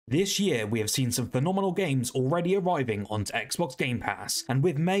This year we have seen some phenomenal games already arriving onto Xbox Game Pass, and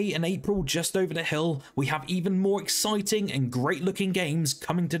with May and April just over the hill, we have even more exciting and great looking games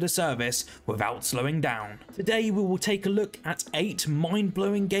coming to the service without slowing down. Today we will take a look at 8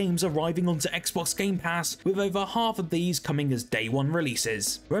 mind-blowing games arriving onto Xbox Game Pass, with over half of these coming as day one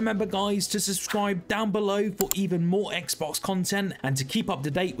releases. Remember guys to subscribe down below for even more Xbox content and to keep up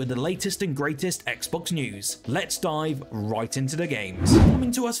to date with the latest and greatest Xbox news. Let's dive right into the games.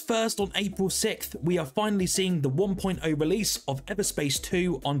 Coming to us first on April 6th, we are finally seeing the 1.0 release of Everspace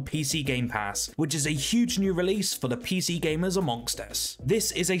 2 on PC Game Pass, which is a huge new release for the PC gamers amongst us.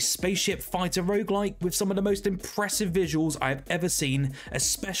 This is a spaceship fighter roguelike with some of the most impressive visuals I have ever seen,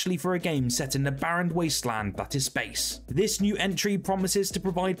 especially for a game set in the barren wasteland that is space. This new entry promises to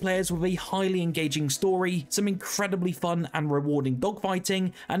provide players with a highly engaging story, some incredibly fun and rewarding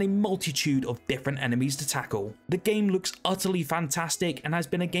dogfighting, and a multitude of different enemies to tackle. The game looks utterly fantastic and has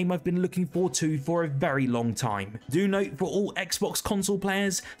been a game I've been looking forward to for a very long time. Do note for all Xbox console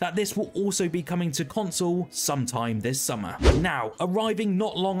players that this will also be coming to console sometime this summer. Now, arriving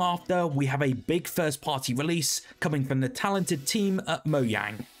not long after, we have a big first party release coming from the talented team at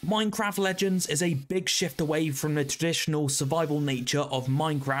Mojang. Minecraft Legends is a big shift away from the traditional survival nature of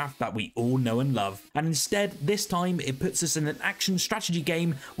Minecraft that we all know and love, and instead this time it puts us in an action strategy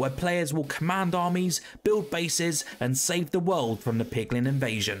game where players will command armies, build bases and save the world from the piglin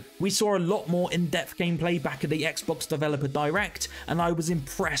invasion. We saw a lot more in-depth gameplay back at the Xbox Developer Direct, and I was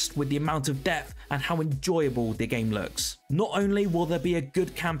impressed with the amount of depth and how enjoyable the game looks. Not only will there be a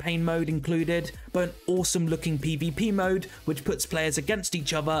good campaign mode included, but an awesome looking PvP mode which puts players against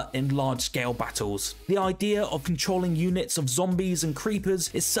each other in large scale battles. The idea of controlling units of zombies and creepers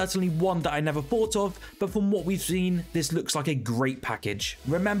is certainly one that I never thought of, but from what we've seen, this looks like a great package.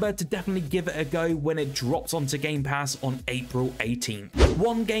 Remember to definitely give it a go when it drops onto Game Pass on April 18th.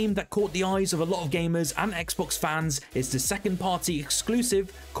 One game that caught the eyes of a lot of gamers and Xbox fans is the second party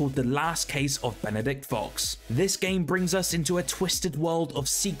exclusive called The Last Case of Benedict Fox. This game brings us into a twisted world of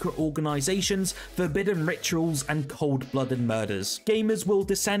secret organizations, forbidden rituals and cold-blooded murders. Gamers will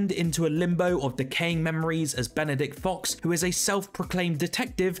descend into a limbo of decaying memories as Benedict Fox, who is a self-proclaimed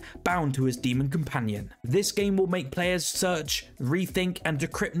detective bound to his demon companion. This game will make players search, rethink and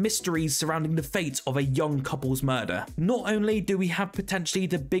decrypt mysteries surrounding the fate of a young couple's murder. Not only do we have potentially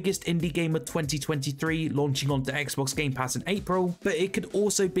the biggest indie game of 2023 launching onto Xbox Game Pass in April, but it could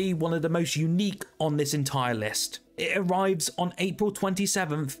also be one of the most unique on this entire list. It arrives on April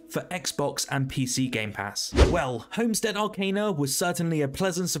 27th for Xbox and PC Game Pass. Well, Homestead Arcana was certainly a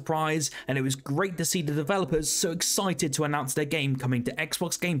pleasant surprise, and it was great to see the developers so excited to announce their game coming to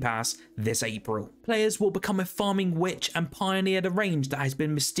Xbox Game Pass this April. Players will become a farming witch and pioneer the range that has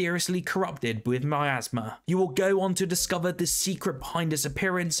been mysteriously corrupted with miasma. You will go on to discover the secret behind its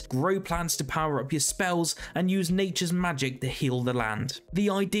appearance, grow plants to power up your spells, and use nature's magic to heal the land. The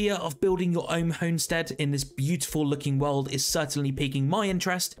idea of building your own homestead in this beautiful looking world is certainly piquing my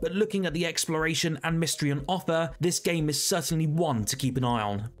interest, but looking at the exploration and mystery on offer, this game is certainly one to keep an eye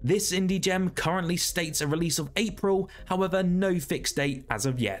on. This indie gem currently states a release of April, however no fixed date as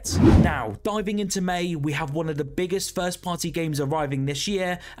of yet. Now, diving into May, we have one of the biggest first party games arriving this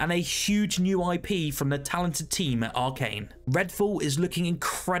year and a huge new IP from the talented team at Arcane. Redfall is looking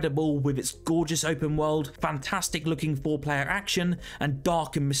incredible with its gorgeous open world, fantastic looking 4-player action and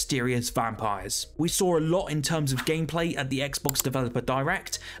dark and mysterious vampires. We saw a lot in terms of gameplay at the Xbox Developer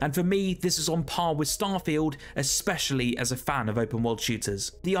Direct, and for me this is on par with Starfield, especially as a fan of open world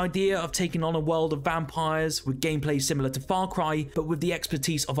shooters. The idea of taking on a world of vampires with gameplay similar to Far Cry but with the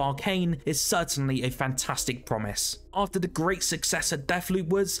expertise of Arcane is certainly a fantastic promise. After the great success that Deathloop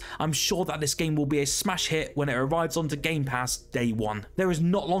was, I'm sure that this game will be a smash hit when it arrives onto Game Pass day one. There is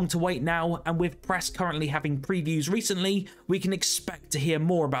not long to wait now, and with press currently having previews recently, we can expect to hear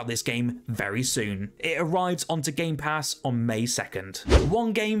more about this game very soon. It arrives onto Game Pass on May 2nd.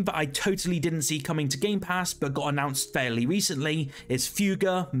 One game that I totally didn't see coming to Game Pass but got announced fairly recently is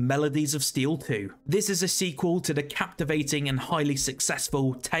Fuga Melodies of Steel 2. This is a sequel to the captivating and highly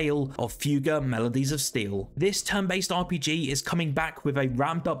successful tale of Fuga Melodies of Steel. This turn-based RPG is coming back with a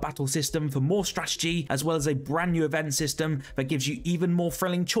ramped up battle system for more strategy, as well as a brand new event system that gives you even more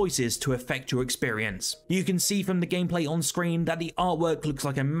thrilling choices to affect your experience. You can see from the gameplay on screen that the artwork looks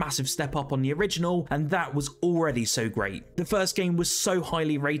like a massive step up on the original, and that was already so great. The first game was so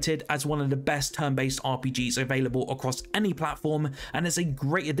highly rated as one of the best turn-based RPGs available across any platform, and it's a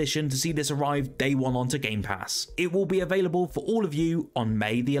great addition to see this arrive day one onto Game Pass. It will be available for all of you on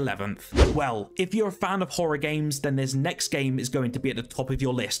May the 11th. Well, if you're a fan of horror games, then then this next game is going to be at the top of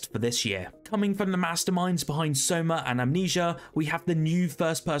your list for this year. Coming from the masterminds behind Soma and Amnesia, we have the new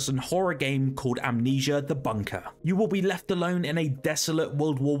first-person horror game called Amnesia: The Bunker. You will be left alone in a desolate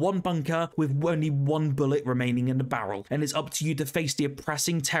World War I bunker with only one bullet remaining in the barrel, and it's up to you to face the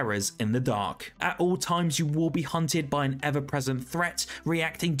oppressing terrors in the dark. At all times, you will be hunted by an ever-present threat,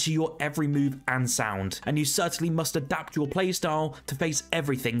 reacting to your every move and sound, and you certainly must adapt your playstyle to face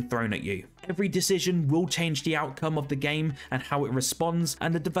everything thrown at you. Every decision will change the outcome of the game and how it responds,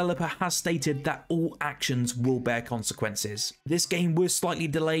 and the developer has stated that all actions will bear consequences. This game was slightly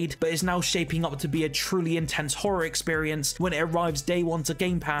delayed, but is now shaping up to be a truly intense horror experience when it arrives day one to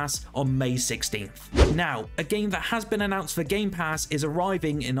Game Pass on May 16th. Now, a game that has been announced for Game Pass is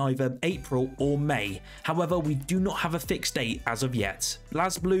arriving in either April or May. However, we do not have a fixed date as of yet.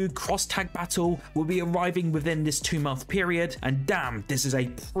 BlazBlue Cross Tag Battle will be arriving within this 2-month period, and damn, this is a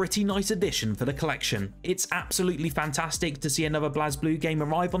pretty nice addition for the collection. It's absolutely fantastic to see another BlazBlue game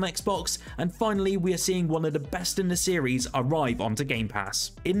arrive on Xbox, and finally we are seeing one of the best in the series arrive onto Game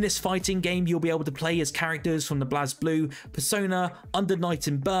Pass. In this fighting game, you'll be able to play as characters from the BlazBlue, Persona, Under Night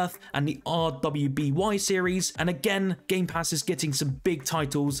in Birth, and the RWBY series, and again, Game Pass is getting some big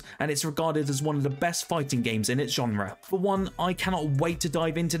titles, and it's regarded as one of the best fighting games in its genre. For one, I cannot wait to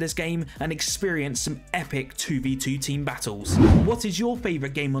dive into this game and experience some epic 2v2 team battles. What is your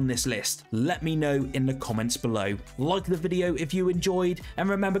favourite game on this list? Let me know in the comments below. Like the video if you enjoyed, and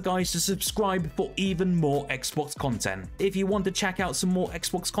remember guys to subscribe for even more Xbox content. If you want to check out some more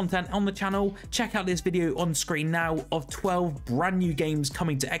Xbox content on the channel, check out this video on screen now of 12 brand new games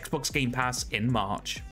coming to Xbox Game Pass in March.